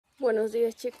Buenos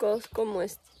días chicos, ¿cómo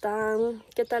están?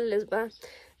 ¿Qué tal les va?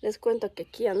 Les cuento que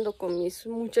aquí ando con mis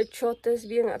muchachotes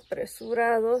bien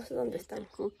apresurados. ¿Dónde están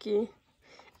Cookie,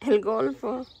 el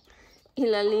Golfo y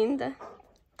la Linda?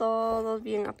 Todos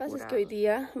bien apurados. Lo que pasa es que hoy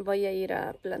día voy a ir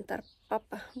a plantar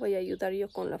papa. Voy a ayudar yo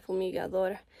con la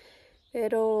fumigadora.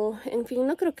 Pero, en fin,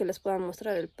 no creo que les pueda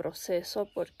mostrar el proceso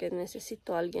porque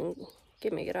necesito a alguien que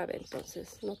me grabe.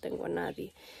 Entonces no tengo a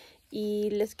nadie.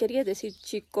 Y les quería decir,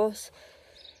 chicos,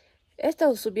 he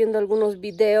estado subiendo algunos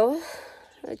videos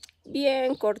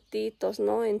bien cortitos,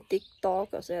 ¿no? En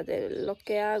TikTok, o sea, de lo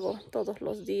que hago todos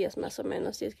los días más o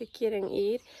menos. Si es que quieren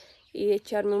ir y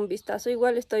echarme un vistazo.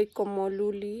 Igual estoy como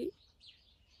Luli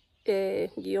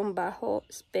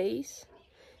 _space.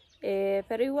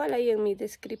 Pero igual ahí en mi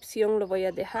descripción lo voy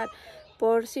a dejar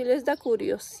por si les da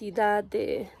curiosidad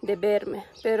de verme.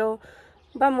 Pero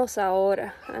vamos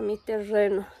ahora a mi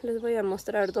terreno. Les voy a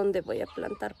mostrar dónde voy a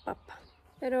plantar papa.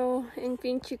 Pero en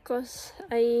fin chicos,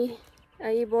 ahí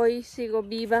voy, sigo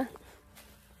viva.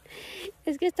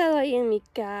 Es que he estado ahí en mi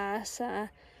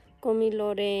casa con mi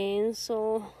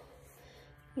Lorenzo,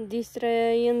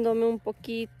 distrayéndome un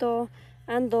poquito.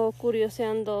 Ando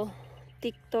curioseando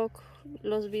TikTok,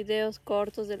 los videos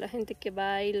cortos de la gente que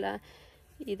baila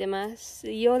y demás.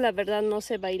 Yo la verdad no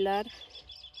sé bailar.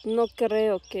 No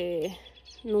creo que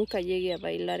nunca llegué a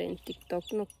bailar en TikTok.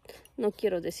 No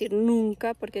quiero decir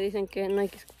nunca porque dicen que no hay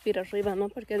que escupir arriba, ¿no?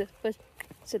 Porque después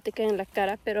se te cae en la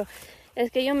cara. Pero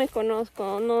es que yo me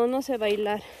conozco, no sé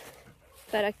bailar.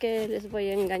 ¿Para qué les voy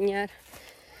a engañar?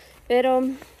 Pero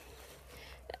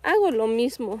hago lo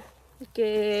mismo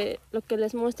que lo que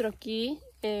les muestro aquí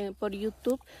por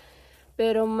YouTube,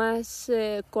 pero más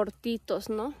cortitos,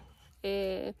 ¿no?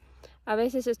 A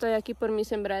veces estoy aquí por mi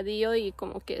sembradío y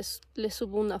como que les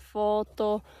subo una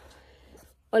foto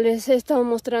o les he estado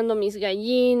mostrando mis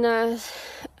gallinas,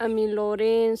 a mi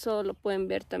Lorenzo, lo pueden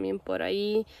ver también por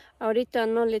ahí. Ahorita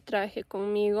no le traje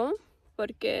conmigo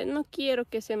porque no quiero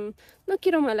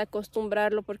mal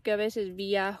acostumbrarlo porque a veces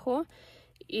viajo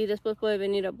y después puede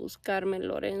venir a buscarme el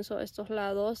Lorenzo a estos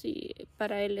lados y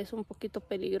para él es un poquito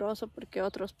peligroso porque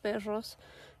otros perros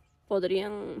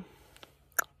podrían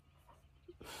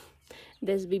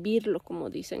desvivirlo, como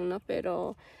dicen, ¿no?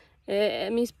 Pero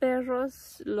mis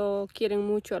perros lo quieren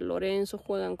mucho al Lorenzo,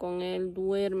 juegan con él,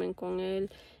 duermen con él.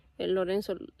 El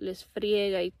Lorenzo les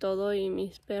friega y todo y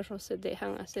mis perros se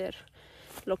dejan hacer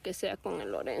lo que sea con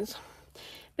el Lorenzo.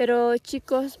 Pero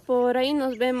chicos, por ahí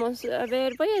nos vemos. A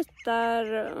ver, voy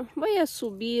a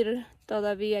subir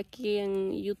todavía aquí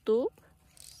en YouTube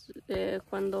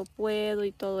cuando puedo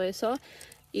y todo eso.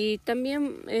 Y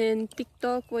también en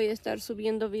TikTok voy a estar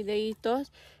subiendo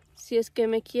videitos. Si es que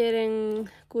me quieren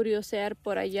curiosear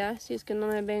por allá, si es que no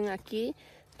me ven aquí,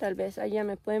 tal vez allá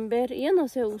me pueden ver. Yo no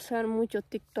sé usar mucho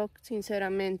TikTok,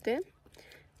 sinceramente,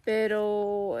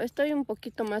 pero estoy un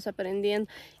poquito más aprendiendo.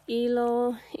 Y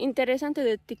lo interesante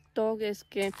de TikTok es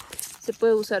que se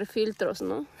puede usar filtros,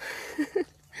 ¿no?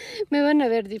 Me van a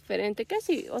ver diferente,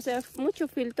 casi, o sea, mucho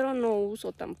filtro no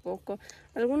uso tampoco.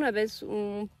 Alguna vez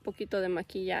un poquito de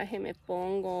maquillaje me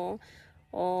pongo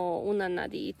o una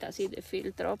nadita así de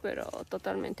filtro, pero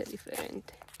totalmente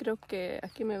diferente. Creo que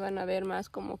aquí me van a ver más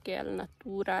como que al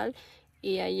natural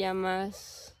y allá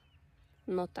más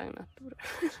no tan natural.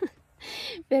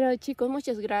 Pero chicos,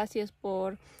 muchas gracias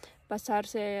por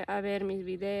pasarse a ver mis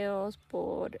videos,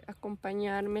 por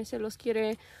acompañarme. Se los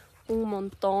quiere un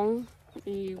montón.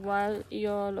 Igual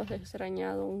yo los he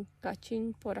extrañado un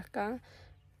cachín por acá.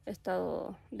 He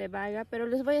estado de vaga, pero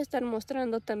les voy a estar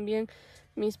mostrando también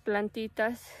mis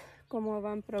plantitas, cómo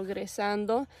van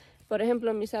progresando. Por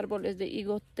ejemplo, mis árboles de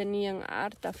higo tenían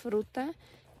harta fruta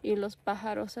y los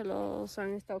pájaros se los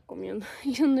han estado comiendo.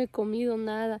 Yo no he comido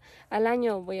nada. Al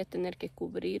año voy a tener que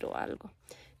cubrir o algo.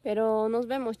 Pero nos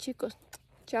vemos chicos.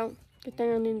 Chao. Que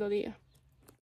tengan un lindo día.